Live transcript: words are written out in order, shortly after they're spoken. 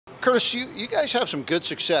Curtis, you guys have some good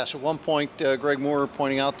success. At one point, Greg Moore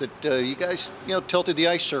pointing out that you guys tilted the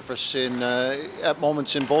ice surface at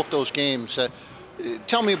moments in both those games.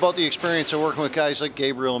 Tell me about the experience of working with guys like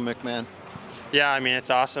Gabriel and McMahon. Yeah, I mean,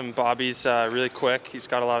 it's awesome. Bobby's really quick. He's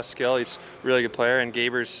got a lot of skill. He's a really good player, and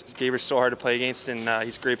Gaber's so hard to play against, and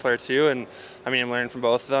he's a great player too. And I mean, I'm learning from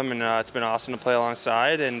both of them, and it's been awesome to play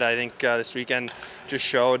alongside. And I think this weekend just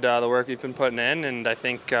showed the work we've been putting in, and I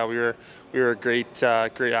think we were a great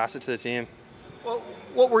asset to the team. Well,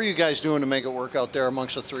 what were you guys doing to make it work out there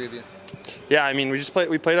amongst the three of you? Yeah, I mean, we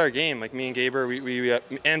played our game. Like me and Gaber,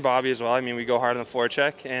 we and Bobby as well. I mean, we go hard on the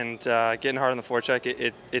forecheck, and getting hard on the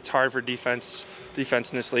forecheck, it's hard for defense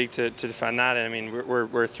in this league to defend that. And I mean,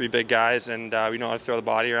 we're three big guys, and we know how to throw the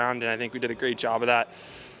body around, and I think we did a great job of that.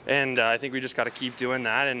 And I think we just got to keep doing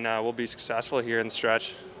that, and we'll be successful here in the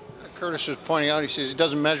stretch. Curtis was pointing out, he says he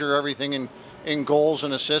doesn't measure everything in goals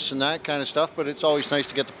and assists and that kind of stuff, but it's always nice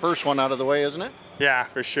to get the first one out of the way, isn't it? Yeah,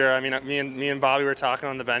 for sure. I mean, me and Bobby were talking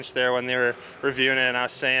on the bench there when they were reviewing it, and I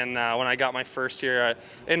was saying when I got my first here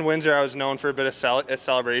in Windsor, I was known for a bit of a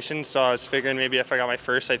celebration, so I was figuring maybe if I got my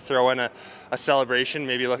first, I'd throw in a celebration,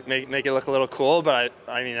 maybe make it look a little cool, but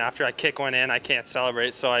I mean, after I kick one in, I can't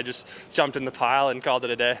celebrate, so I just jumped in the pile and called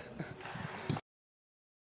it a day.